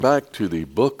back to the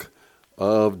book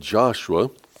of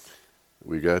Joshua.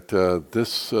 We got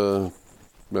this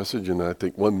message, and I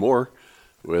think one more,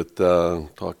 with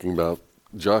talking about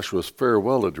Joshua's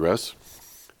farewell address.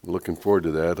 Looking forward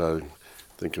to that. I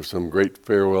think of some great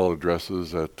farewell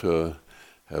addresses that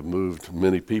have moved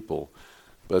many people.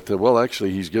 But, actually,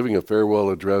 he's giving a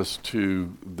farewell address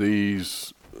to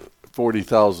these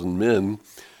 40,000 men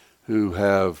who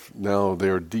have now,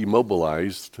 they're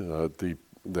demobilized.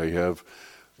 They have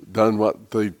done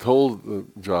what they told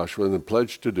Joshua and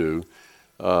pledged to do.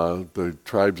 The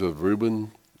tribes of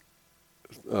Reuben,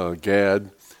 Gad,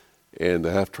 and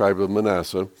the half-tribe of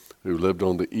Manasseh, who lived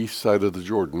on the east side of the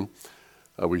Jordan.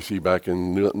 We see back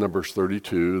in Numbers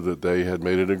 32 that they had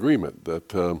made an agreement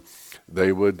that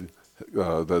they would,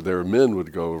 that their men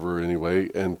would go over anyway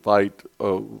and fight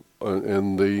in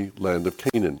the land of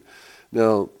Canaan.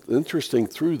 Now, interesting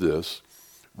through this,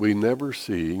 we never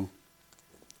see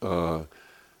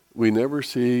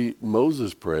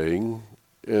Moses praying,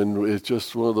 and it's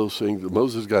just one of those things.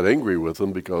 Moses got angry with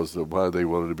them because of why they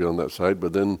wanted to be on that side,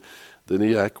 but then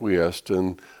he acquiesced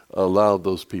and allowed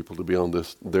those people to be on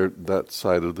that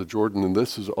side of the Jordan. And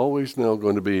this is always now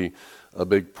going to be a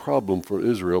big problem for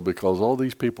Israel, because all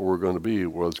these people was going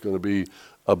to be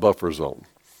a buffer zone.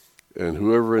 And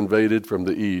whoever invaded from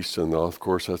the east, and of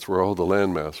course that's where all the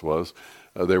landmass was,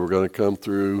 they were going to come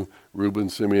through Reuben,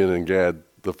 Simeon, and Gad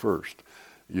the first.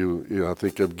 I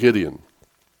think of Gideon.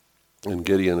 And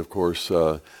Gideon, of course,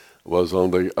 was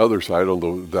on the other side,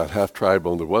 that half-tribe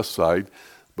on the west side,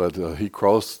 but he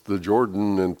crossed the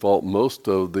Jordan and fought most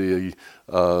of the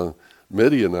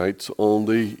Midianites on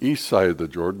the east side of the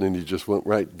Jordan, and he just went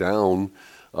right down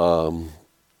on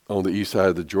the east side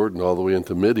of the Jordan all the way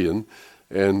into Midian.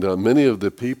 And many of the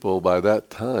people by that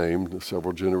time,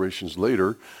 several generations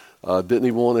later, didn't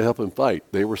even want to help him fight.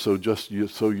 They were so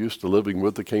used to living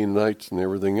with the Canaanites and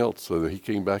everything else, so that he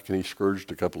came back and he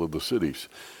scourged a couple of the cities.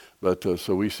 But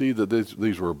so we see that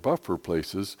these were buffer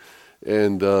places,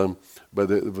 and but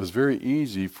it was very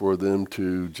easy for them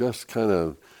to just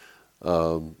kind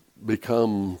of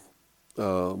become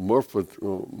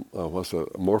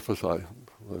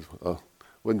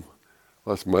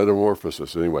That's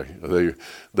metamorphosis. Anyway, they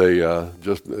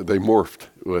morphed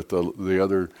with the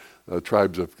other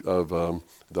tribes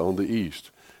on the east,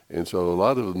 and so a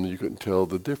lot of them you couldn't tell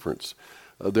the difference.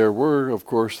 There were, of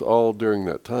course, all during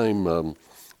that time a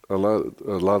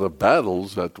lot of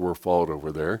battles that were fought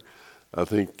over there. I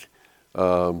think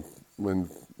when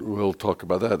we'll talk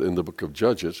about that in the book of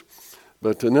Judges.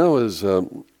 But now as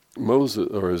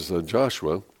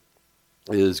Joshua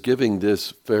is giving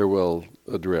this farewell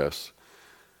address,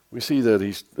 we see that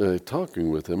he's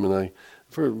talking with him, and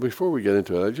before we get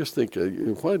into it, I just think,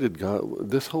 why did God,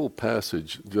 this whole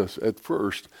passage just at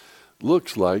first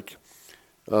looks like,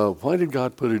 why did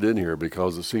God put it in here?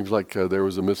 Because it seems like there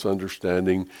was a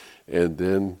misunderstanding, and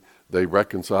then they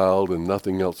reconciled and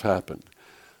nothing else happened.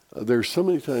 There's so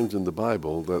many times in the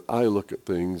Bible that I look at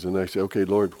things and I say, okay,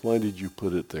 Lord, why did you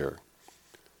put it there?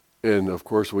 And of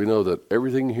course we know that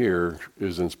everything here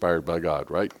is inspired by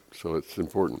God, right? So it's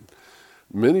important.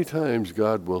 Many times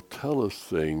God will tell us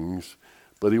things,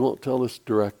 but he won't tell us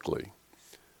directly.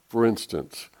 For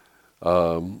instance,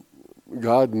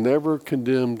 God never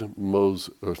condemned Moses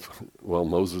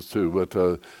too,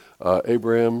 but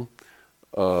Abraham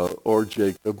or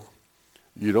Jacob,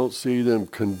 you don't see them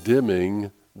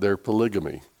condemning their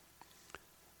polygamy.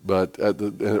 But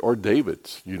or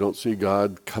David's, you don't see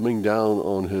God coming down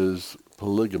on his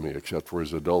polygamy, except for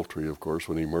his adultery, of course,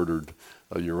 when he murdered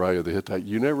Uriah the Hittite.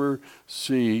 You never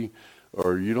see,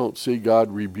 or you don't see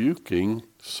God rebuking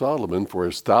Solomon for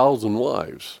his 1,000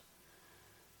 wives.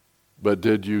 But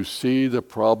did you see the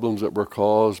problems that were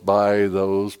caused by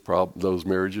those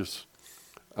marriages?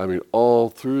 I mean, all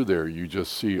through there, you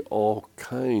just see all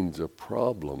kinds of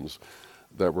problems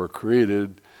that were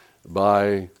created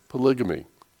by polygamy.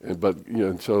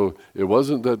 And so it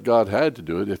wasn't that God had to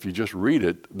do it. If you just read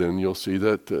it, then you'll see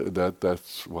that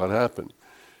that's what happened.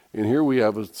 And here we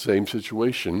have the same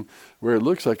situation where it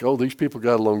looks like, these people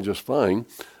got along just fine,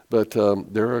 but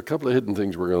there are a couple of hidden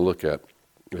things we're going to look at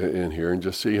in here and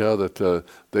just see how that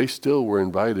they still were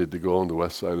invited to go on the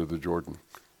west side of the Jordan.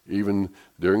 Even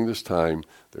during this time,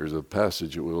 there's a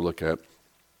passage that we'll look at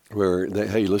where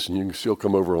hey, listen, you can still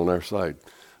come over on our side.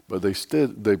 But they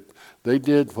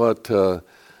did what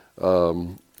I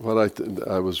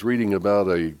was reading about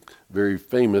a very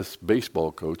famous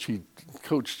baseball coach. He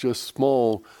coached just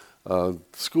small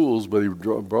schools, but he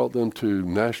brought them to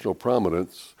national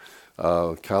prominence.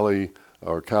 California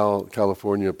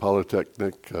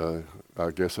Polytechnic,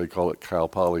 I guess they call it Cal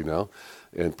Poly now,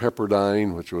 and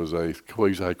Pepperdine, which was a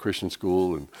quasi-Christian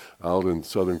school out in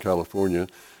Southern California.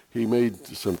 He made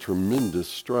some tremendous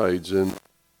strides in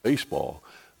baseball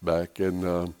back in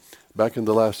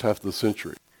the last half of the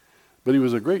century. But he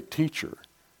was a great teacher.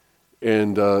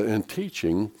 And in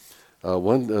teaching,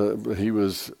 he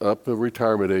was up at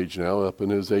retirement age now, up in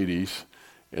his 80s,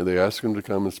 and they asked him to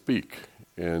come and speak.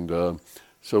 And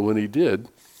so when he did,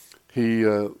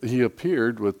 he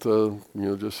appeared with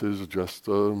just his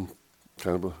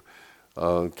kind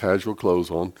of casual clothes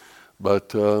on,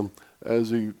 but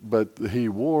he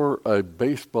wore a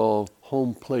baseball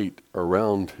home plate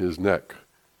around his neck.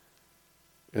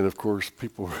 And of course,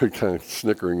 people were kind of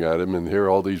snickering at him, and here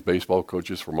all these baseball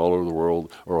coaches from all over the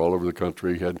world or all over the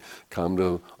country had come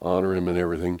to honor him and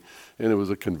everything. And it was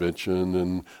a convention,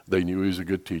 and they knew he was a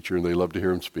good teacher, and they loved to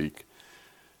hear him speak.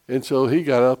 And so he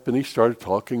got up and he started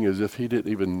talking as if he didn't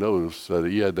even notice that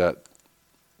he had that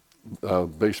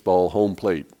baseball home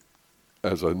plate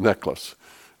as a necklace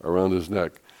around his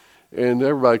neck. And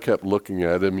everybody kept looking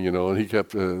at him, and he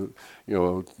kept,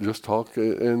 just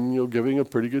talking and, giving a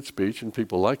pretty good speech, and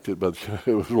people liked it. But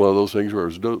it was one of those things where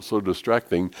it was so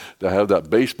distracting to have that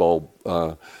baseball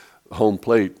home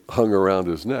plate hung around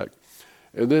his neck.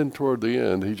 And then toward the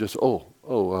end, he just,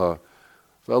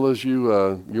 fellas,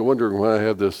 you're wondering why I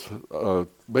have this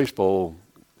baseball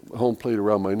home plate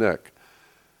around my neck.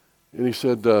 And he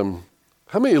said,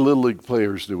 how many Little League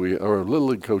players or Little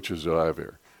League coaches do I have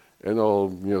here? And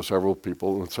several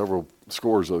people, several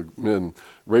scores of men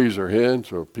raise their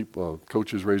hands, or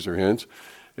coaches raise their hands.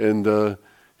 And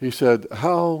he said,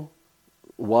 how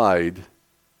wide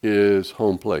is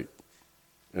home plate?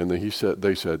 And then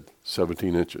they said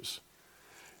 17 inches.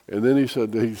 And then he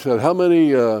said, how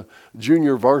many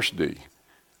junior varsity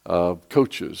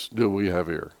coaches do we have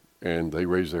here? And they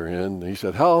raised their hand. And he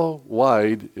said, how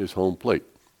wide is home plate?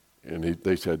 And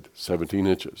they said 17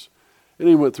 inches. And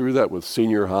he went through that with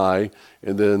senior high,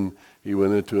 and then he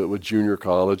went into it with junior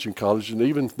college and college, and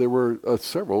even there were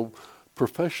several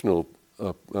professional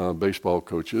baseball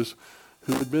coaches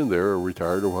who had been there or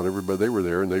retired or whatever, but they were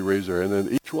there, and they raised their hand,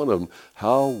 and each one of them,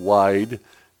 how wide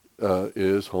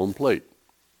is home plate?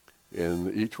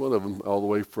 And each one of them, all the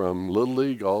way from Little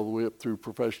League all the way up through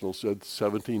professional, said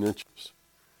 17 inches.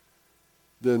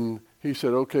 Then he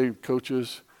said, okay,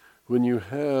 coaches, when you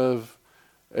have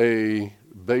a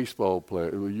baseball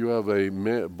player, you have a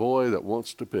boy that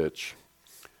wants to pitch,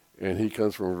 and he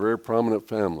comes from a very prominent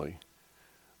family,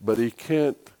 but he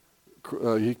can't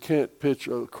pitch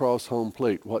across home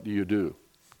plate. What do you do?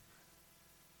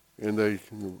 And he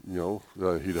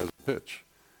doesn't pitch.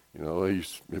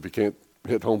 If he can't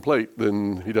hit home plate,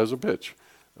 then he doesn't pitch.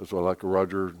 That's why, like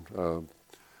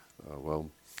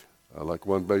like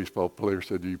one baseball player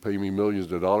said, you pay me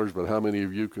millions of dollars, but how many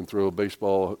of you can throw a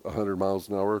baseball 100 miles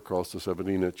an hour across the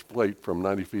 17-inch plate from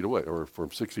 90 feet away or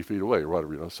from 60 feet away or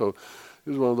whatever, So it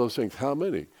was one of those things, how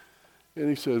many? And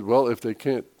he said, well, if they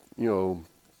can't,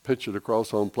 pitch it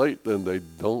across home plate, then they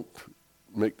don't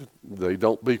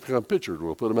become pitchers.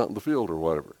 We'll put them out in the field or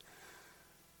whatever.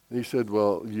 And he said,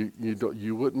 well,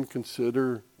 you wouldn't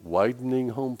consider widening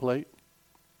home plate?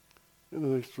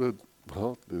 And they said,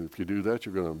 well, if you do that,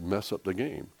 you're going to mess up the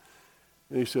game.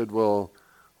 And he said, well,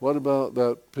 what about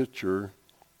that pitcher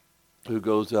who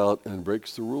goes out and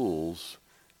breaks the rules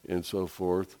and so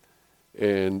forth,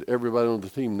 and everybody on the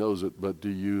team knows it, but do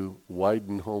you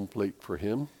widen home plate for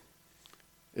him?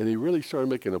 And he really started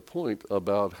making a point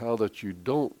about how that you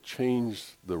don't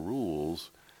change the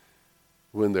rules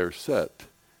when they're set.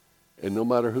 And no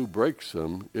matter who breaks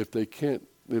them, if they can't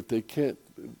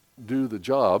do the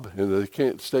job and they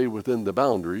can't stay within the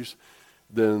boundaries,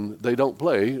 then they don't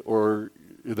play, or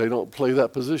they don't play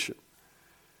that position.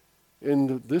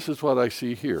 And this is what I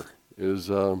see here is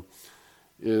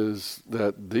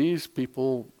that these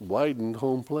people widened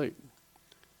home plate.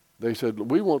 They said,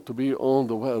 we want to be on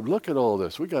the well. Look at all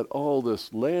this. We got all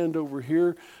this land over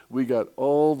here. We got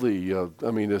all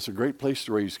it's a great place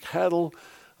to raise cattle.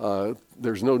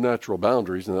 There's no natural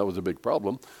boundaries, and that was a big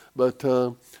problem. But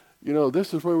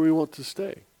this is where we want to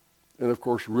stay. And of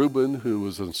course, Reuben, who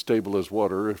was unstable as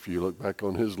water, if you look back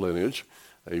on his lineage,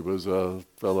 he was a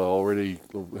fellow already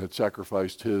had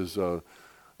sacrificed his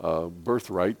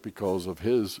birthright because of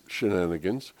his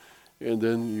shenanigans. And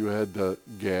then you had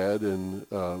Gad and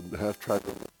half-tribe.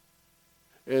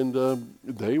 And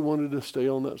they wanted to stay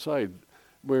on that side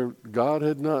where God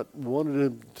had not wanted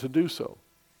him to do so.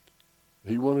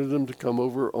 He wanted them to come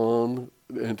over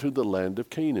into the land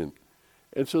of Canaan.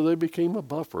 And so they became a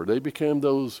buffer. They became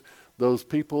those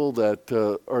people that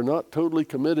are not totally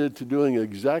committed to doing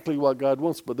exactly what God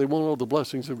wants, but they want all the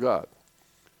blessings of God.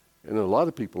 And a lot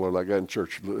of people are like that in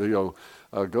church. Go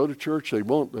to church. They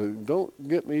won't. Don't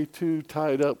get me too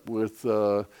tied up with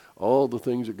all the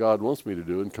things that God wants me to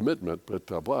do and commitment.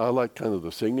 But I like kind of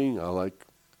the singing. I like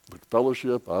the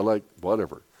fellowship. I like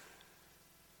whatever.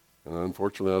 And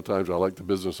unfortunately, at times I like the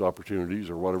business opportunities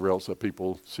or whatever else that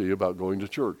people see about going to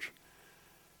church.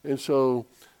 And so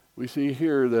we see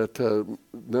here that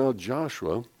now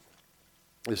Joshua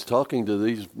is talking to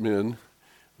these men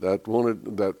that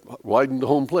widened the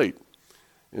home plate.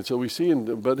 And so we see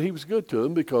but he was good to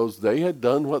them because they had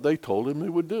done what they told him they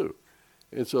would do.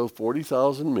 And so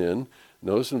 40,000 men,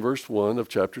 notice in verse 1 of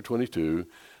chapter 22,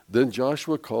 then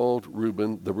Joshua called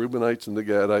Reuben, the Reubenites and the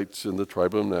Gadites and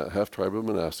the half-tribe of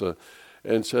Manasseh,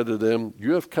 and said to them,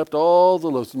 you have kept all the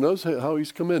laws. Notice how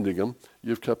he's commending them.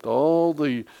 You've kept all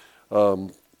the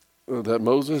that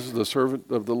Moses, the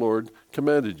servant of the Lord,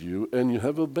 commanded you, and you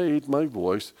have obeyed my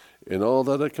voice in all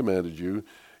that I commanded you.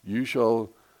 You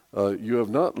have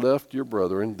not left your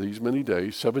brethren these many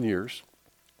days, 7 years.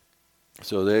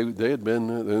 So they had been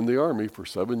in the army for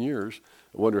 7 years.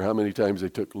 I wonder how many times they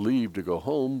took leave to go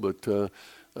home, but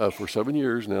for 7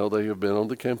 years now they have been on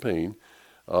the campaign.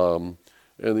 And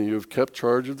you've kept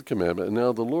charge of the commandment. And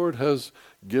now the Lord has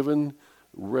given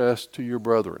rest to your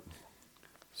brethren.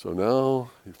 So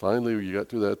now, finally, you got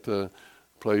to that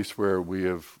place where we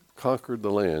have conquered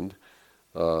the land,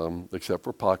 except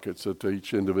for pockets that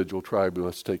each individual tribe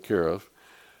must take care of.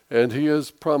 And he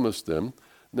has promised them,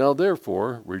 now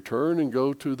therefore, return and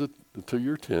go to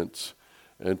your tents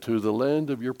and to the land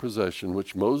of your possession,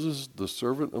 which Moses, the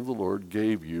servant of the Lord,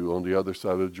 gave you on the other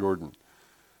side of Jordan.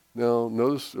 Now,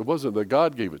 notice it wasn't that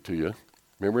God gave it to you.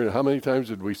 Remember, how many times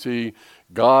did we see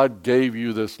God gave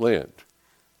you this land?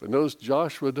 But notice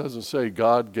Joshua doesn't say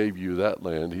God gave you that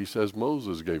land. He says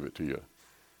Moses gave it to you.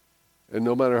 And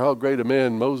no matter how great a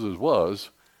man Moses was,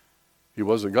 he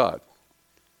wasn't God.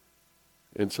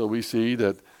 And so we see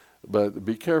that, but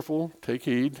be careful, take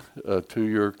heed to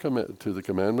the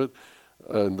commandment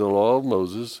and the law of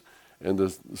Moses, and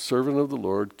the servant of the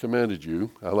Lord commanded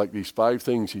you. I like these 5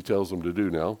 things he tells them to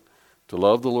do now. To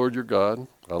love the Lord your God.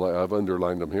 I've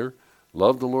underlined them here.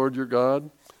 Love the Lord your God.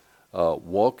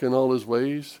 Walk in all his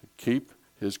ways. Keep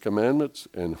his commandments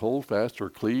and hold fast or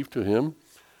cleave to him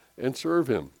and serve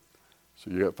him. So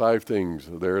you got 5 things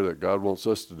there that God wants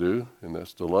us to do, and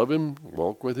that's to love him,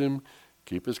 walk with him,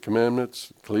 keep his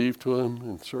commandments, cleave to him,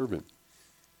 and serve him.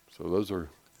 So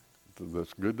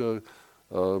that's good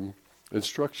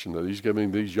instruction that he's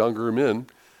giving these younger men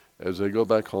as they go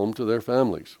back home to their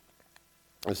families.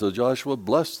 And so Joshua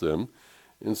blessed them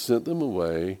and sent them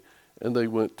away, and they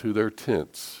went to their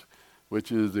tents,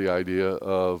 which is the idea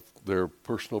of their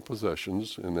personal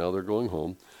possessions, and now they're going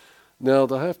home. Now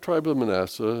the half-tribe of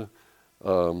Manasseh,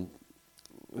 to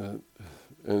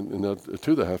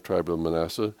the half-tribe of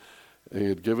Manasseh, he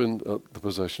had given the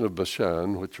possession of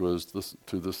Bashan, which was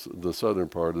the southern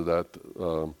part of that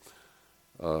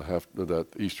that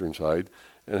eastern side,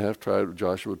 and half-tribe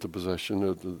Joshua the possession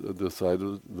of the side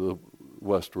of the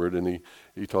westward, and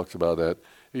he talks about that.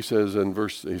 He says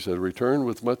return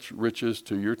with much riches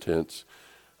to your tents,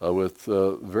 with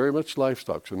very much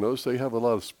livestock. So notice they have a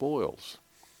lot of spoils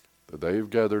that they've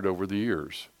gathered over the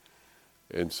years.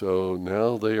 And so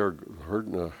now they are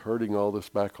herding all this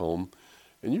back home.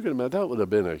 And you can imagine that would have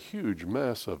been a huge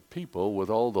mass of people with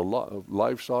all the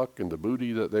livestock and the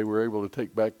booty that they were able to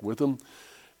take back with them.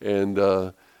 And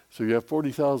so you have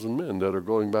 40,000 men that are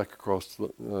going back across,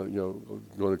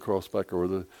 going across back over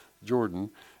the Jordan.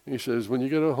 And he says, when you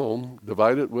get home,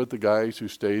 divide it with the guys who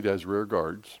stayed as rear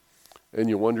guards. And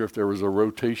you wonder if there was a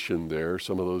rotation there.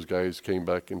 Some of those guys came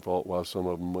back and fought while some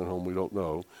of them went home. We don't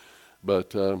know.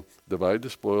 But divide the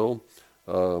spoil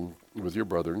with your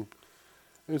brethren.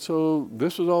 And so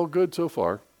this is all good so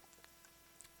far.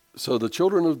 So the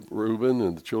children of Reuben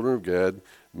and the children of Gad,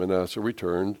 Manasseh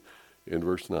returned in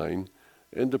verse 9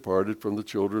 and departed from the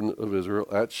children of Israel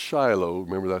at Shiloh.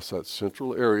 Remember, that's that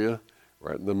central area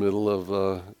right in the middle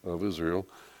of Israel.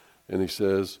 And he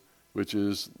says, which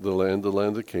is the land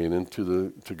of Canaan,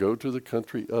 to go to the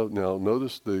country of, now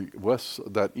notice the west,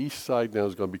 that east side now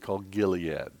is going to be called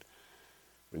Gilead.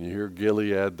 When you hear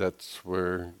Gilead, that's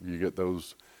where you get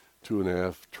those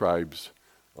 2.5 tribes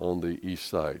on the east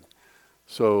side.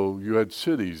 So you had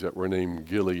cities that were named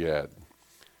Gilead,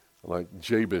 like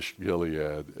Jabesh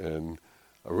Gilead and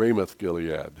Ramoth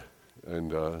Gilead.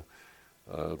 And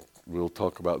we'll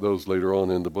talk about those later on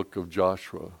in the book of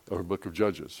Joshua, or book of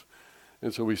Judges.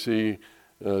 And so we see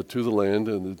to the land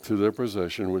and to their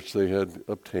possession, which they had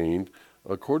obtained,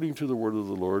 according to the word of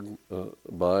the Lord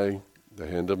by the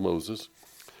hand of Moses.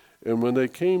 And when they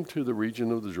came to the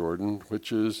region of the Jordan,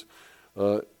 which is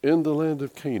in the land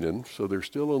of Canaan, so they're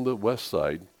still on the west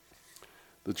side,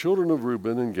 the children of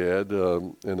Reuben and Gad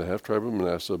and the half-tribe of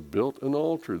Manasseh built an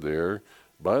altar there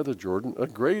by the Jordan, a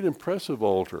great impressive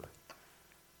altar.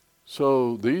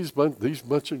 So these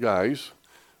bunch of guys,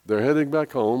 they're heading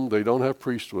back home. They don't have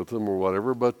priests with them or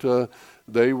whatever, but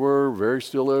they were very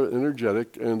still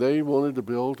energetic, and they wanted to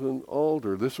build an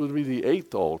altar. This would be the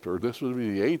 8th altar. This would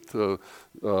be the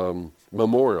 8th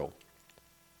memorial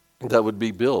that would be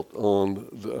built on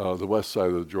the west side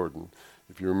of the Jordan.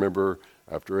 If you remember,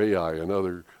 after Ai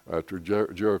and after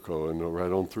Jericho and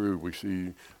right on through, we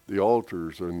see the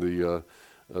altars and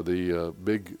the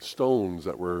big stones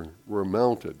that were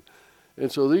mounted.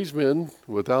 And so these men,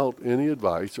 without any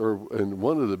advice, and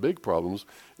one of the big problems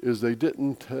is they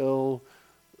didn't tell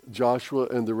Joshua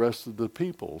and the rest of the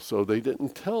people. So they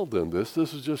didn't tell them this.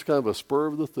 This is just kind of a spur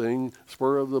of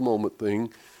the moment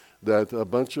thing that a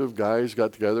bunch of guys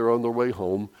got together on their way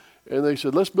home, and they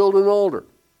said, let's build an altar.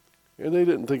 And they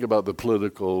didn't think about the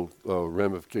political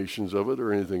ramifications of it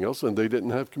or anything else, and they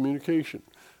didn't have communication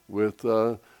with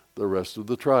the rest of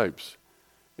the tribes.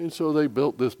 And so they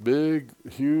built this big,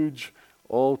 huge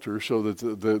altar so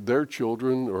that their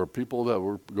children or people that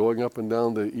were going up and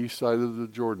down the east side of the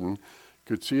Jordan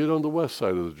could see it on the west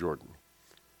side of the Jordan.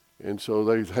 And so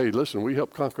hey, listen, we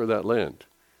helped conquer that land.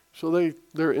 So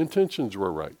their intentions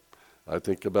were right. I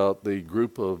think about the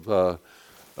group of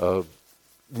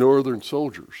northern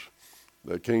soldiers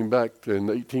that came back in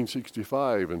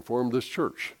 1865 and formed this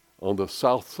church on the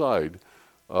south side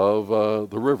of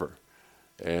the river.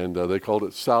 And they called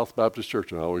it South Baptist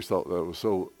Church, and I always thought that was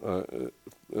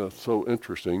so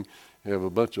interesting. You have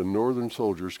a bunch of northern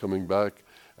soldiers coming back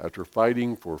after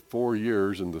fighting for 4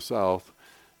 years in the South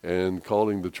and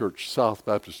calling the church South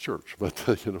Baptist Church, but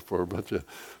for a bunch of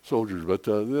soldiers. But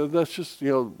that's just,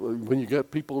 when you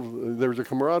get people, there's a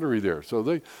camaraderie there. So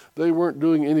they weren't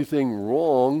doing anything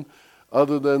wrong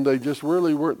other than they just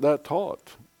really weren't that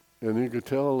taught. And you could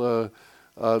tell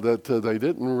that they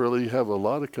didn't really have a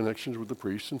lot of connections with the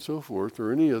priests and so forth,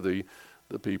 or any of the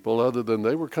people, other than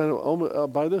they were kind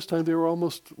of, by this time they were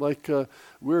almost like,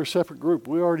 we're a separate group.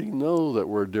 We already know that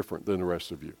we're different than the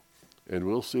rest of you. And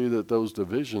we'll see that those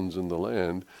divisions in the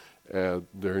land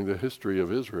during the history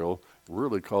of Israel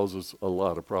really causes a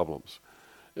lot of problems.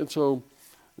 And so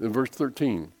in verse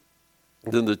 13,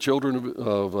 then the children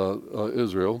of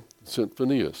Israel sent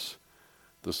Phinehas,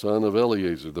 the son of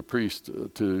Eleazar, the priest,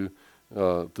 to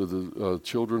the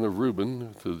children of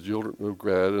Reuben, to the children of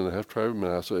Gad and the half-tribe of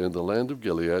Manasseh in the land of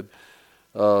Gilead,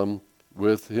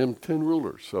 with him 10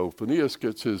 rulers. So Phinehas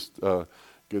gets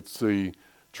the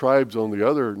tribes on the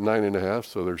other 9.5,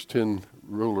 so there's 10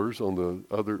 rulers on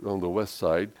the west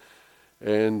side,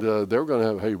 and they're going to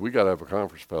have, hey, we got to have a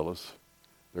conference, fellas.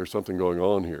 There's something going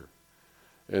on here.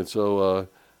 And so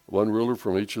one ruler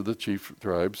from each of the chief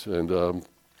tribes and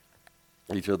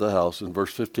each of the house. In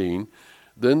verse 15,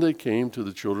 then they came to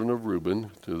the children of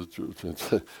Reuben.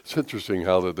 It's interesting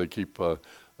how that they keep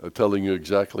telling you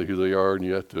exactly who they are, and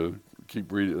you have to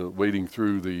keep wading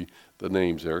through the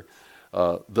names there.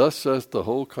 Thus says the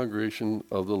whole congregation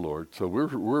of the Lord. So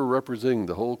we're representing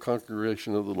the whole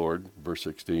congregation of the Lord. Verse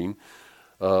 16.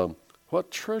 What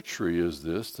treachery is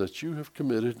this that you have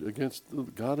committed against the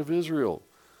God of Israel,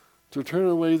 to turn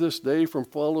away this day from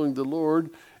following the Lord,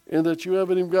 and that you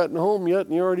haven't even gotten home yet,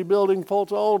 and you're already building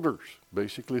false altars?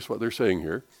 Basically, is what they're saying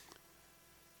here.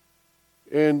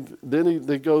 And then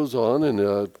he goes on, and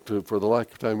for the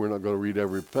lack of time, we're not going to read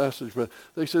every passage, but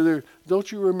they say there, don't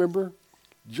you remember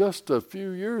just a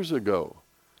few years ago,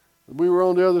 we were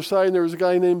on the other side, and there was a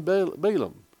guy named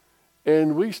Balaam.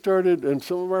 And and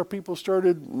some of our people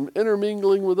started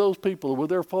intermingling with those people, with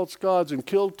their false gods, and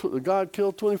God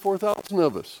killed 24,000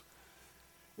 of us.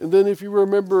 And then if you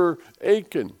remember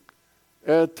Achan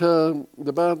at the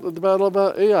battle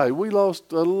about Ai, we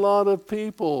lost a lot of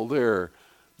people there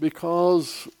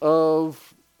because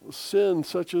of sin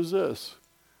such as this.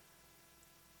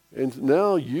 And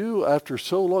now you, after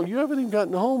so long, you haven't even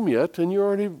gotten home yet, and you're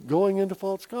already going into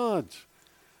false gods.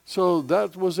 So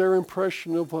that was their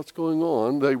impression of what's going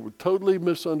on. They totally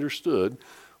misunderstood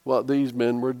what these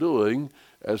men were doing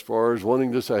as far as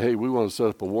wanting to say, hey, we want to set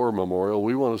up a war memorial.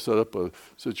 We want to set up a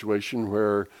situation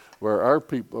where our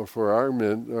people, for our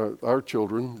men, our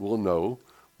children will know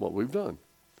what we've done.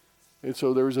 And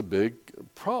so there's a big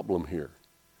problem here.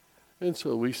 And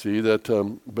so we see that,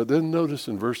 but then notice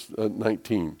in verse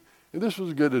 19, and this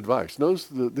was good advice. Notice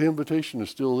the invitation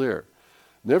is still there.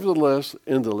 Nevertheless,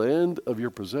 in the land of your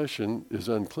possession is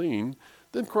unclean,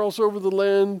 then cross over the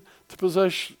land to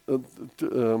possess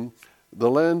the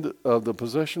land of the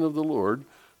possession of the Lord,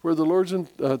 where the Lord's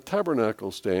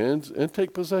tabernacle stands, and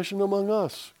take possession among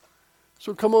us.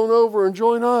 So come on over and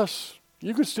join us.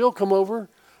 You can still come over.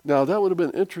 Now, that would have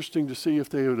been interesting to see if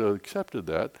they would have accepted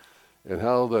that and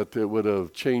how that it would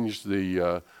have changed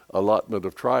the allotment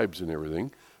of tribes and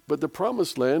everything. But the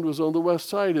promised land was on the west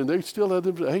side, and they still had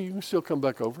them say, hey, you can still come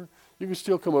back over. You can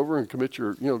still come over and commit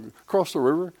cross the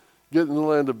river, get in the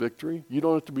land of victory. You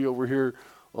don't have to be over here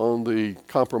on the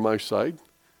compromised side.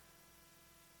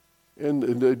 And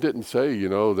they didn't say,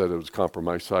 that it was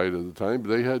compromised side at the time. But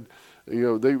they had,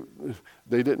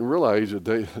 they didn't realize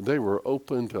that they were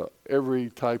open to every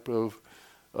type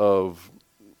of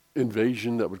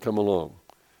invasion that would come along.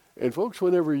 And folks,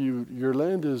 whenever your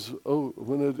land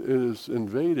when it is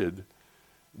invaded,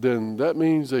 then that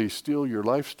means they steal your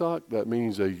livestock. That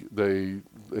means they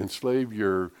enslave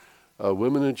your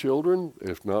women and children,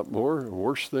 if not more,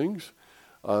 worse things.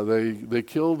 They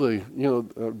kill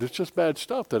it's just bad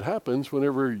stuff that happens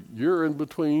whenever you're in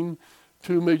between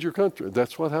two major countries.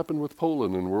 That's what happened with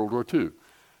Poland in World War II.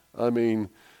 I mean,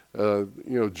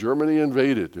 Germany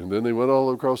invaded, and then they went all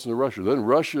across into Russia. Then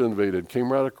Russia invaded,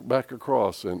 came right back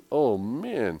across, and oh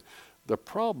man, the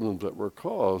problems that were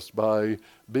caused by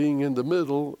being in the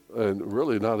middle and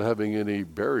really not having any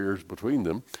barriers between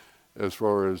them as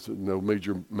far as no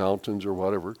major mountains or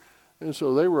whatever. And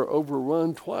so they were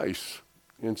overrun twice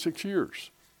in 6 years.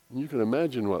 And you can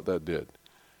imagine what that did.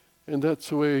 And that's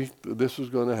the way this was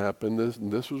going to happen.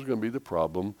 This was going to be the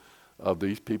problem of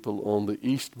these people on the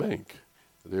East Bank.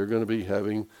 They're going to be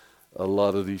having a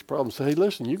lot of these problems. Say, hey,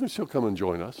 listen, you can still come and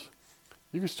join us.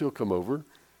 You can still come over.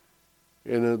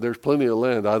 And there's plenty of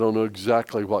land. I don't know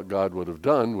exactly what God would have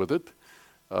done with it,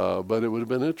 but it would have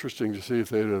been interesting to see if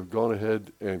they'd have gone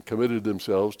ahead and committed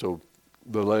themselves to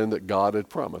the land that God had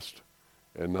promised,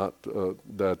 and not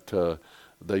that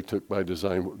they took by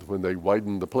design when they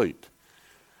widened the plate.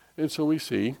 And so we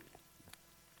see,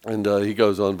 and he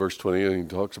goes on verse 20, and he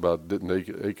talks about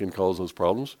didn't Achan cause those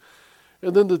problems.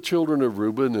 And then the children of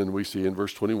Reuben, and we see in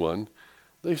verse 21,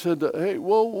 they said, hey,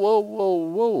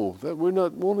 whoa, that we're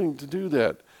not wanting to do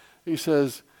that. He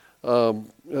says,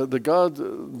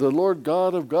 the Lord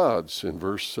God of gods, in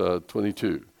verse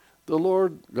 22. The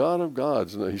Lord God of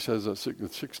gods, and he says that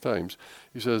six times.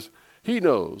 He says, he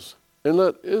knows, and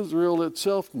let Israel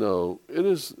itself know. It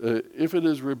is if it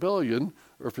is rebellion,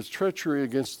 or if it's treachery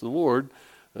against the Lord,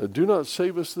 do not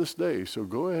save us this day. So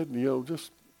go ahead and,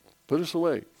 just put us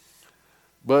away.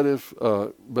 But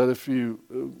if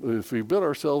we build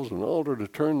ourselves an altar to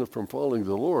turn them from following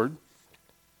the Lord,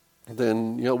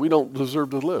 then we don't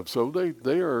deserve to live. So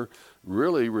they are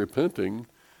really repenting,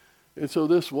 and so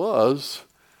this was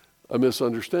a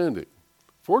misunderstanding.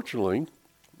 Fortunately,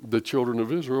 the children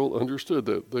of Israel understood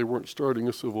that they weren't starting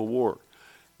a civil war.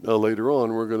 Now later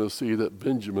on, we're going to see that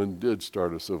Benjamin did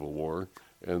start a civil war,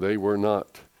 and they were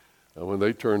not. When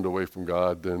they turned away from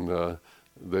God, then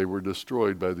they were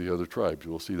destroyed by the other tribes.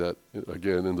 We'll see that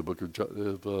again in the book of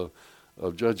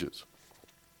Judges.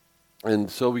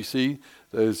 And so we see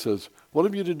that it says, what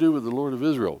have you to do with the Lord of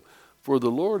Israel? For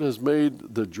the Lord has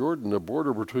made the Jordan a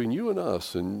border between you and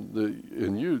us,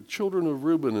 and you, children of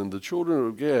Reuben and the children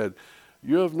of Gad,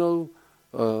 you have no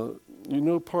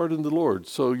part in the Lord.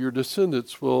 So your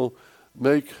descendants will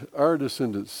make our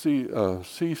descendants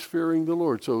cease fearing the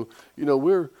Lord. So,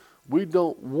 we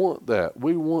don't want that.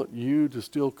 We want you to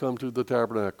still come to the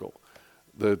tabernacle.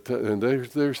 And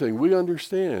they're saying, we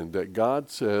understand that God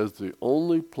says the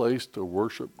only place to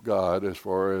worship God as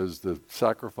far as the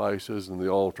sacrifices and the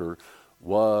altar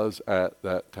was at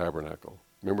that tabernacle.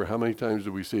 Remember, how many times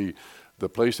do we see the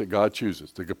place that God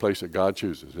chooses, the place that God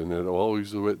chooses? And it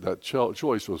always, that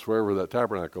choice was wherever that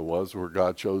tabernacle was, where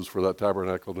God chose for that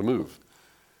tabernacle to move.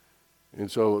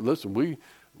 And so, listen, we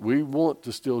want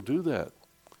to still do that.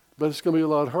 But it's going to be a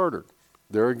lot harder.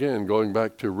 There again, going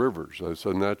back to rivers, it's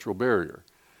a natural barrier.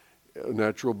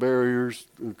 Natural barriers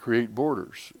create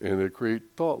borders, and they create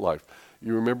thought life.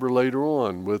 You remember later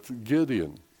on with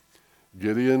Gideon.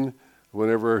 Gideon,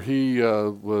 whenever he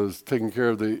was taking care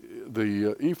of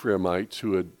the Ephraimites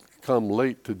who had come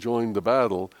late to join the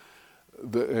battle,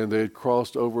 and they had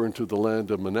crossed over into the land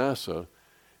of Manasseh,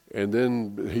 and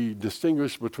then he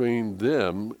distinguished between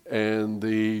them and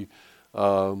their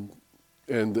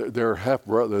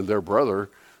half-brother, their brother,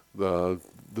 the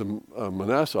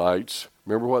Manasseites.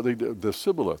 Remember what they did? The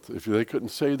Sibboleth. If they couldn't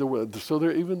say the word,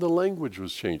 so even the language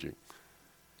was changing.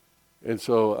 And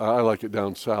so I like it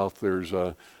down south. There's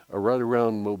right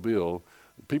around Mobile.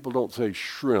 People don't say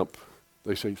shrimp;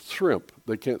 they say shrimp.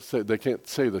 They can't say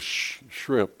the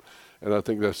shrimp, and I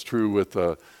think that's true with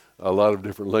a lot of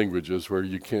different languages where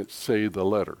you can't say the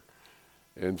letter.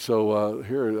 And so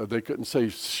here they couldn't say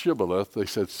Shibboleth, they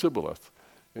said Sibboleth.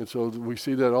 And so we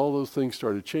see that all those things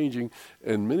started changing,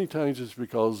 and many times it's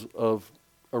because of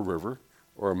a river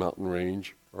or a mountain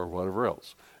range or whatever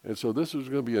else. And so this is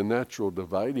going to be a natural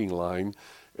dividing line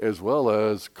as well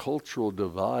as cultural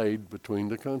divide between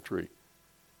the country.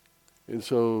 And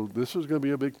so this is going to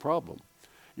be a big problem.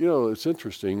 You know, it's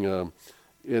interesting,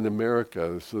 in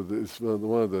America, so this,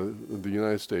 one of the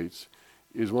United States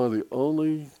is one of the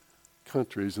only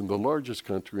countries and the largest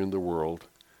country in the world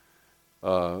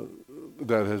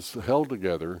that has held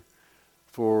together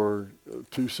for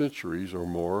 2 centuries or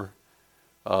more,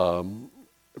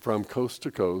 from coast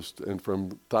to coast and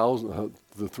from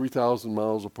the 3,000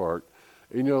 miles apart.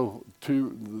 And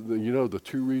the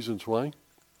 2 reasons why?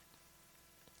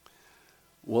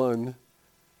 One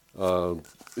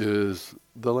is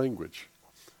the language.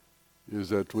 Is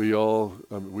that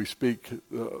we speak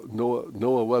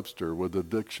Noah Webster with a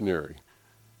dictionary,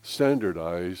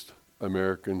 standardized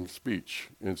American speech.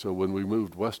 And so when we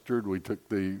moved westward, we took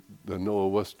the Noah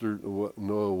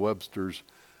Webster's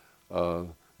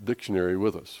dictionary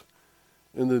with us.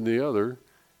 And then the other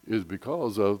is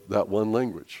because of that one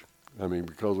language. I mean,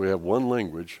 because we have one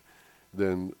language,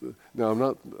 then now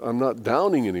I'm not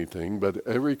downing anything, but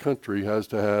every country has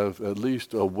to have at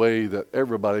least a way that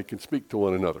everybody can speak to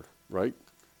one another, right?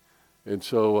 And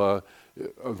so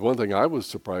one thing I was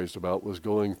surprised about was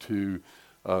going to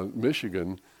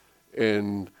Michigan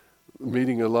and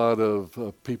meeting a lot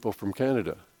of people from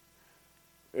Canada.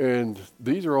 And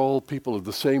these are all people of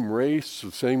the same race,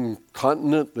 the same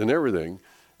continent and everything,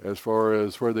 as far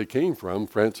as where they came from,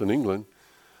 France and England.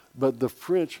 But the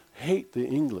French hate the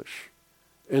English,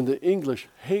 and the English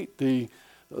hate and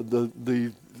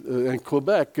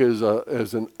Quebec is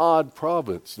an odd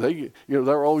province.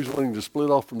 They're always wanting to split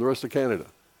off from the rest of Canada,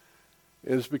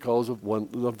 and it's because of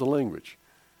the language.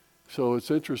 So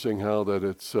it's interesting how that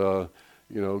it's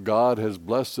God has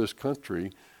blessed this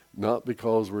country, not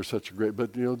because we're such a great,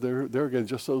 but there again,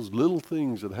 just those little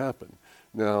things that happen.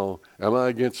 Now, am I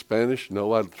against Spanish?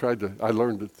 No, I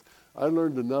learned it. I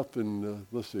learned enough in,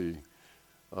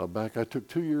 I took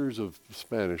 2 years of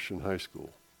Spanish in high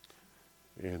school.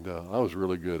 And I was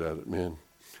really good at it, man.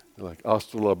 Like,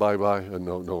 hasta la bye-bye.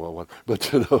 No, I wasn't. But,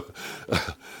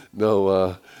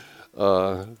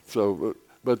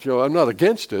 but I'm not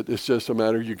against it. It's just a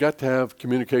matter, you got to have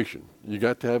communication. You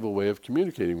got to have a way of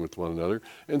communicating with one another.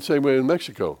 And same way in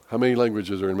Mexico. How many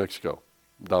languages are in Mexico?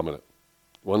 Dominant.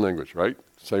 One language, right?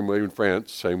 Same way in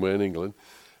France, same way in England.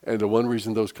 And the one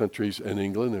reason those countries in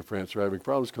England and France are having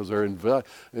problems because they're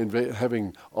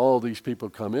having all these people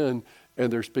come in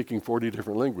and they're speaking 40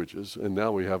 different languages, and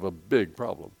now we have a big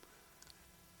problem.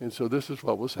 And so this is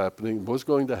what was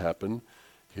going to happen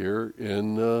here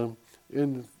in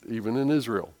even in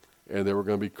Israel. And there were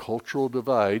going to be cultural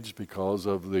divides because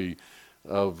of the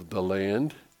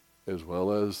land, as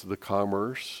well as the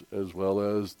commerce, as well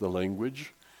as the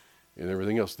language and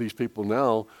everything else. These people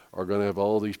now are going to have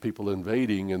all these people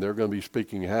invading, and they're going to be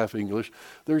speaking half English.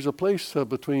 There's a place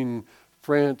between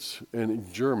France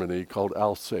and Germany called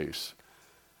Alsace,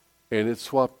 and it's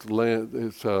swapped land.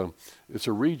 It's a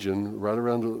region right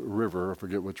around the river. I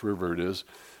forget which river it is,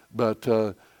 but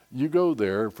you go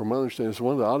there. From my understanding, it's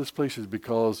one of the oddest places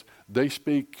because they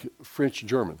speak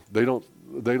French-German. They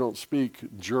don't speak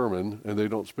German and they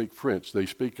don't speak French. They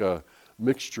speak a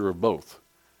mixture of both.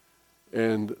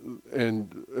 And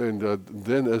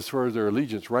then as far as their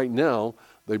allegiance, right now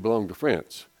they belong to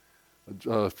France.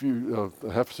 Half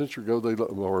a century ago,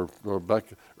 or back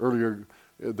earlier,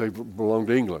 they belonged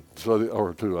to England,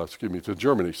 to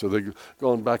Germany. So they've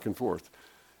gone back and forth.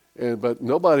 But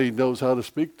nobody knows how to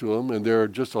speak to them, and they're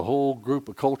just a whole group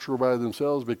of culture by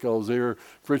themselves because they're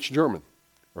French-German,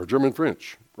 or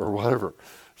German-French, or whatever.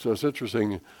 So it's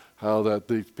interesting how that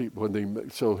these people,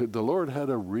 so the Lord had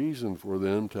a reason for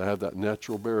them to have that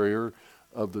natural barrier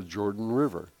of the Jordan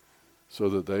River, so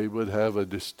that they would have a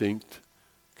distinct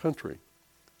country.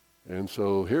 And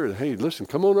so here, hey, listen,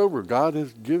 come on over. God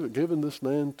has given this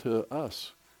land to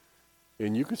us,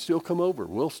 and you can still come over.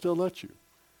 We'll still let you.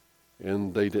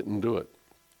 And they didn't do it.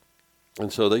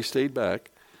 And so they stayed back,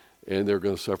 and they're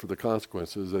going to suffer the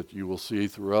consequences that you will see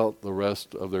throughout the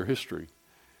rest of their history.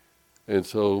 And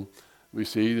so we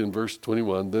see in verse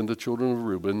 21, then the children of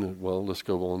Reuben, let's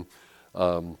go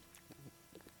on.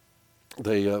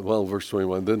 Verse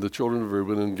 21, then the children of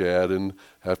Reuben and Gad and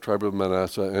half-tribe of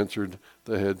Manasseh answered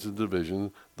the heads of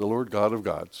division, the Lord God of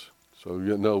gods. So,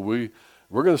 we're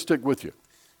going to stick with you.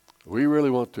 We really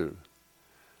want to.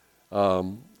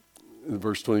 In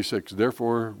verse 26,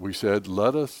 therefore we said,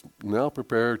 let us now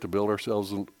prepare to build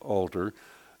ourselves an altar,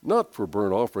 not for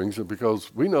burnt offerings,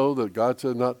 because we know that God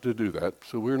said not to do that,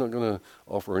 so we're not going to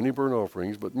offer any burnt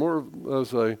offerings, but more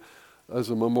as a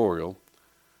memorial,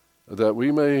 that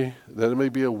it may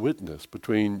be a witness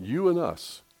between you and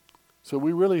us. So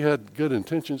we really had good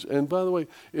intentions. And by the way,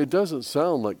 it doesn't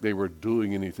sound like they were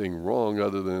doing anything wrong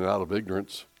other than out of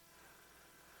ignorance.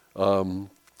 And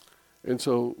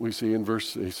so we see in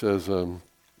verse, he says, let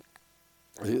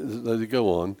it go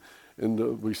on.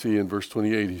 And we see in verse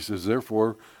 28, he says,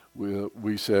 therefore,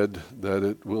 we said that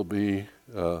it will be,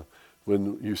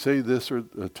 when you say this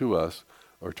to us,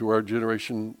 or to our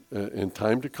generation in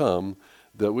time to come,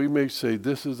 that we may say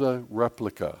this is a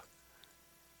replica.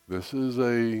 This is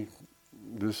a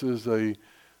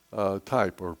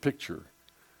type or picture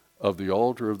of the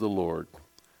altar of the Lord,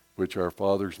 which our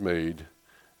fathers made,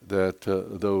 that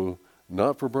though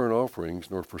not for burnt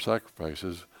offerings nor for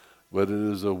sacrifices, but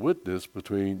it is a witness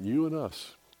between you and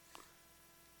us.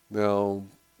 Now,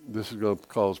 this is going to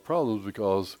cause problems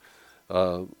because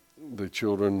the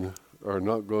children are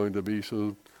not going to be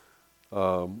so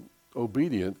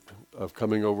obedient of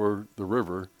coming over the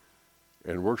river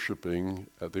and worshiping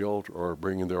at the altar or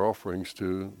bringing their offerings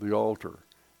to the altar.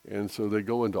 And so they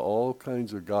go into all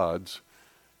kinds of gods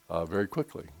very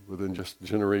quickly, within just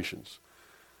generations.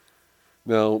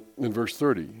 Now, in verse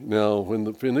 30, now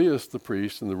when Phinehas the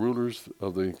priest and the rulers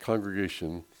of the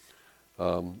congregation,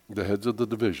 the heads of the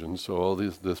divisions, so all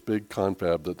this big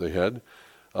confab that they had,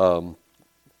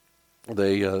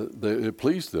 it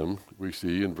pleased them, we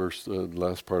see in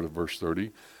last part of verse 30.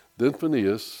 Then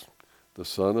Phinehas, the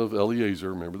son of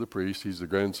Eleazar, remember the priest, he's the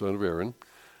grandson of Aaron,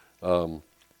 the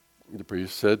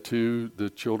priest said to the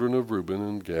children of Reuben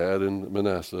and Gad and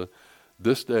Manasseh,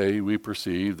 this day we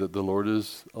perceive that the Lord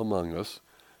is among us,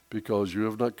 because you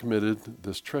have not committed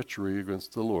this treachery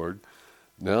against the Lord.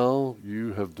 Now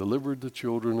you have delivered the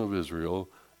children of Israel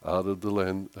out of the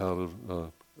land,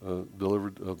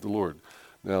 delivered of the Lord.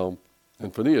 Now,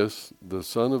 and Phinehas, the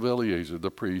son of Eleazar,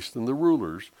 the priest, and the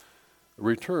rulers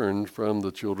returned from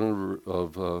the children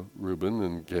of Reuben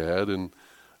and Gad and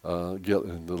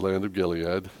the land of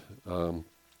Gilead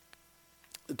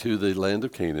to the land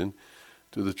of Canaan,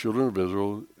 to the children of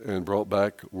Israel, and brought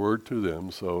back word to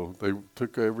them. So they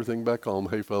took everything back home.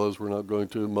 Hey, fellows, we're not going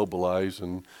to mobilize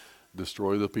and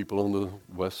destroy the people on the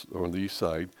west or on the east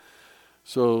side.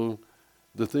 So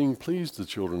the thing pleased the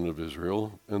children of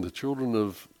Israel, and the children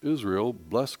of Israel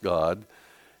blessed God,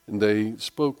 and they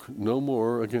spoke no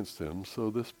more against them. So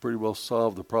this pretty well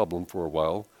solved the problem for a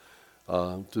while,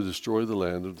 to destroy the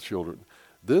land of the children.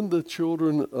 Then the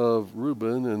children of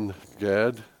Reuben and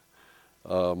Gad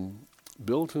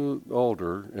built an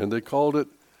altar, and they called it,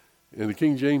 in the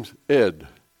King James, Ed.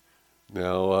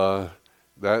 Now,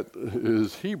 that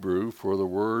is Hebrew for the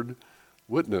word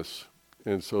witness.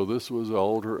 And so this was an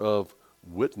altar of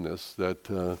witness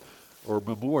that, or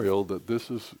memorial, that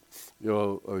this is,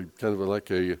 kind of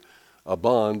like a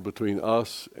bond between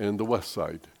us and the west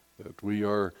side, that we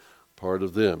are part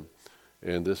of them.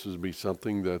 And this would be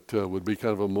something that would be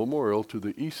kind of a memorial to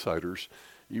the east siders,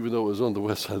 even though it was on the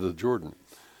west side of the Jordan.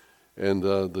 And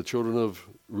the children of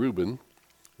Reuben,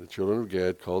 the children of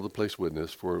Gad, called the place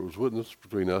witness, for it was witness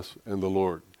between us and the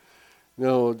Lord.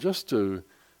 Now, just to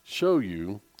show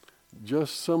you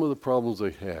just some of the problems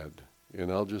they had,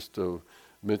 and I'll just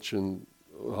mention,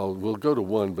 we'll go to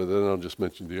one, but then I'll just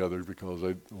mention the other because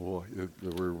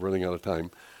we're running out of time.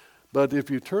 But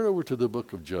if you turn over to the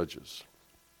book of Judges,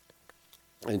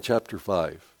 in chapter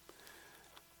 5,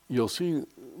 you'll see,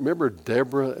 remember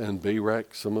Deborah and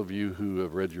Barak? Some of you who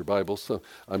have read your Bible. So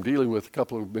I'm dealing with a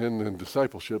couple of men in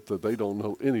discipleship that they don't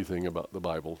know anything about the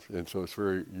Bible. And so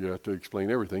you have to explain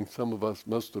everything. Some of us,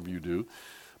 most of you do.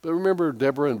 But remember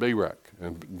Deborah and Barak.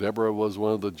 And Deborah was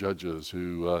one of the judges,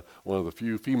 one of the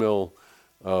few female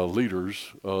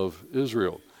leaders of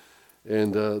Israel.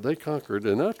 And they conquered.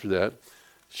 And after that,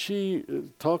 she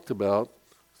talked about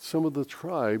some of the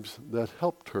tribes that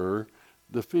helped her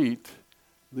defeat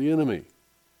the enemy.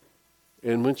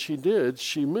 And when she did,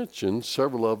 she mentioned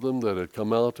several of them that had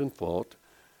come out and fought.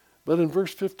 But in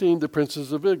verse 15, the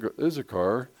princes of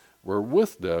Issachar were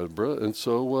with Deborah, and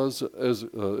so was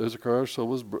Issachar, so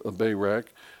was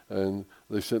Barak, and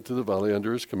they sent to the valley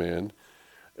under his command.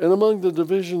 And among the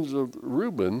divisions of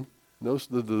Reuben, notice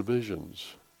the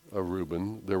divisions of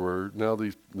Reuben, there were now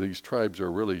these tribes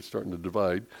are really starting to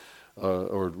divide,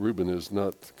 or Reuben is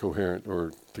not coherent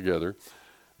or together.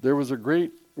 There was a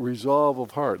great resolve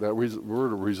of heart. That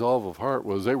word of resolve of heart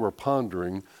was they were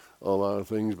pondering a lot of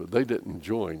things, but they didn't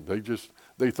join.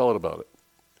 They thought about it.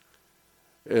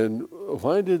 And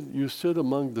why did you sit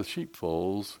among the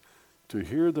sheepfolds to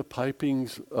hear the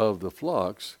pipings of the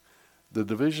flocks, the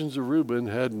divisions of Reuben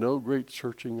had no great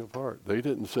searching of heart. They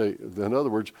didn't say, in other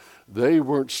words, they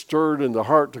weren't stirred in the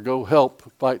heart to go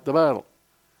help fight the battle.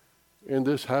 And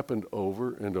this happened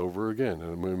over and over again.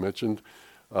 And we mentioned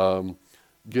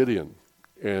Gideon.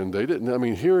 And they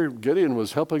didn't, here Gideon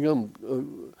was helping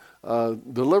them,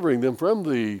 delivering them from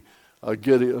the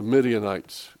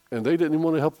Midianites. And they didn't even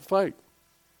want to help fight.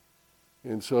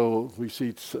 And so we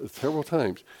see several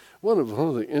times. One of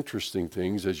the interesting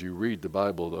things as you read the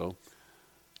Bible, though,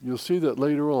 you'll see that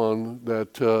later on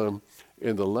that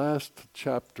in the last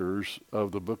chapters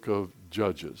of the book of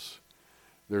Judges,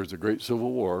 there's a great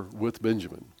civil war with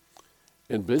Benjamin.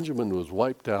 And Benjamin was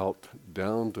wiped out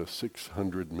down to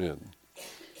 600 men.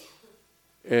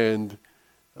 And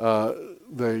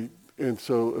they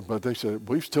said,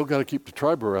 we've still got to keep the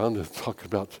tribe around. And talking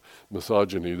about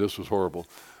misogyny, this was horrible.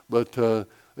 But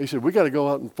they said, we got to go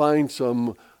out and find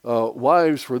some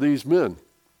wives for these men.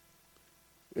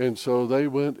 And so they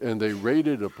went and they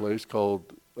raided a place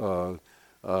called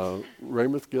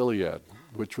Ramoth Gilead,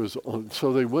 which was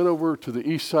so they went over to the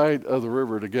east side of the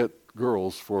river to get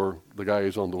girls for the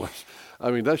guys on the west.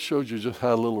 That shows you just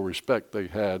how little respect they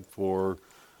had for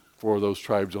those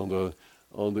tribes on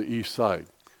the east side.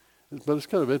 But it's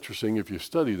kind of interesting if you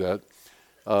study that.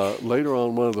 Later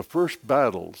on, one of the first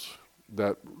battles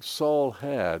that Saul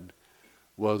had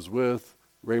was with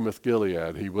Ramoth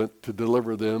Gilead. He went to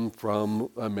deliver them from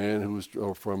a man who was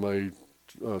from a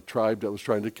tribe that was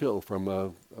trying to kill, from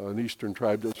an eastern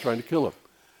tribe that was trying to kill him.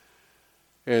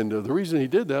 And the reason he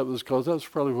did that was because that's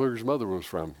probably where his mother was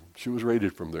from. She was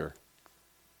raided from there.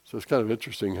 So it's kind of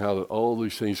interesting how all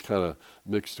these things kind of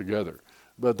mix together.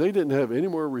 But they didn't have any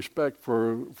more respect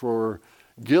for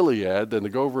Gilead than to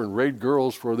go over and raid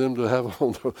girls for them to have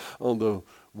on the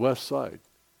west side.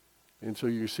 And so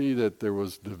you see that there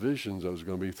was divisions that was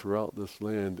going to be throughout this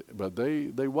land. But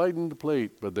they widened the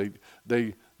plate, but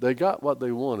they got what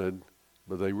they wanted,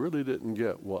 but they really didn't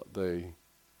get what they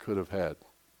could have had.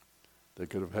 They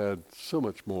could have had so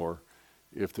much more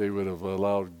if they would have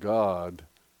allowed God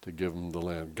to give them the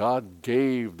land. God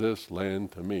gave this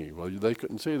land to me. Well, they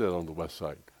couldn't say that on the west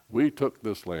side. We took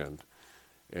this land,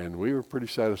 and we were pretty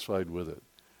satisfied with it.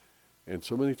 And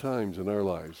so many times in our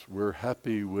lives, we're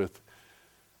happy with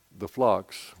the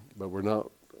flocks, but we're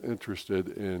not interested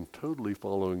in totally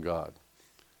following God.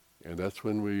 And that's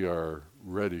when we are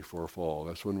ready for a fall.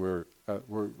 That's when we're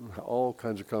all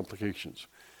kinds of complications,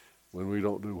 when we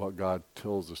don't do what God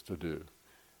tells us to do.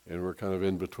 And we're kind of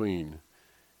in between.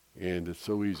 And it's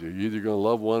so easy. You're either going to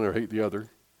love one or hate the other.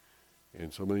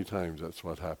 And so many times that's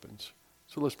what happens.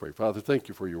 So let's pray. Father, thank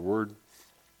you for your word.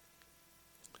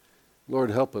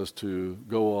 Lord, help us to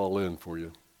go all in for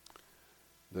you.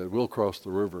 That we'll cross the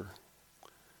river.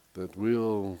 That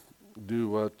we'll do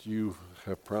what you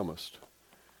have promised.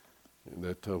 And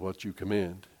that what you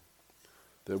command.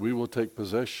 That we will take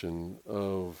possession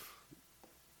of,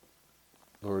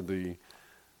 Lord, the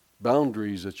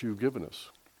boundaries that you've given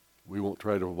us. We won't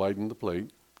try to widen the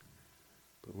plate,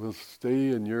 but we'll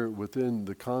stay within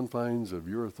the confines of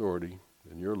your authority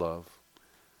and your love.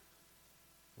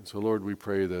 And so, Lord, we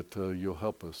pray that you'll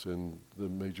help us in the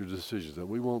major decisions, that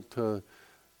we won't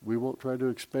try to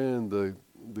expand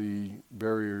the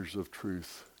barriers of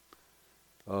truth,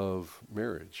 of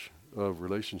marriage, of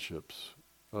relationships,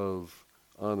 of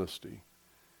honesty,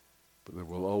 but that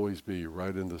we'll always be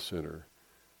right in the center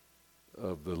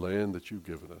of the land that you've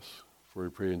given us. For we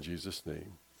pray in Jesus'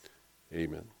 name.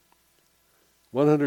 Amen. 100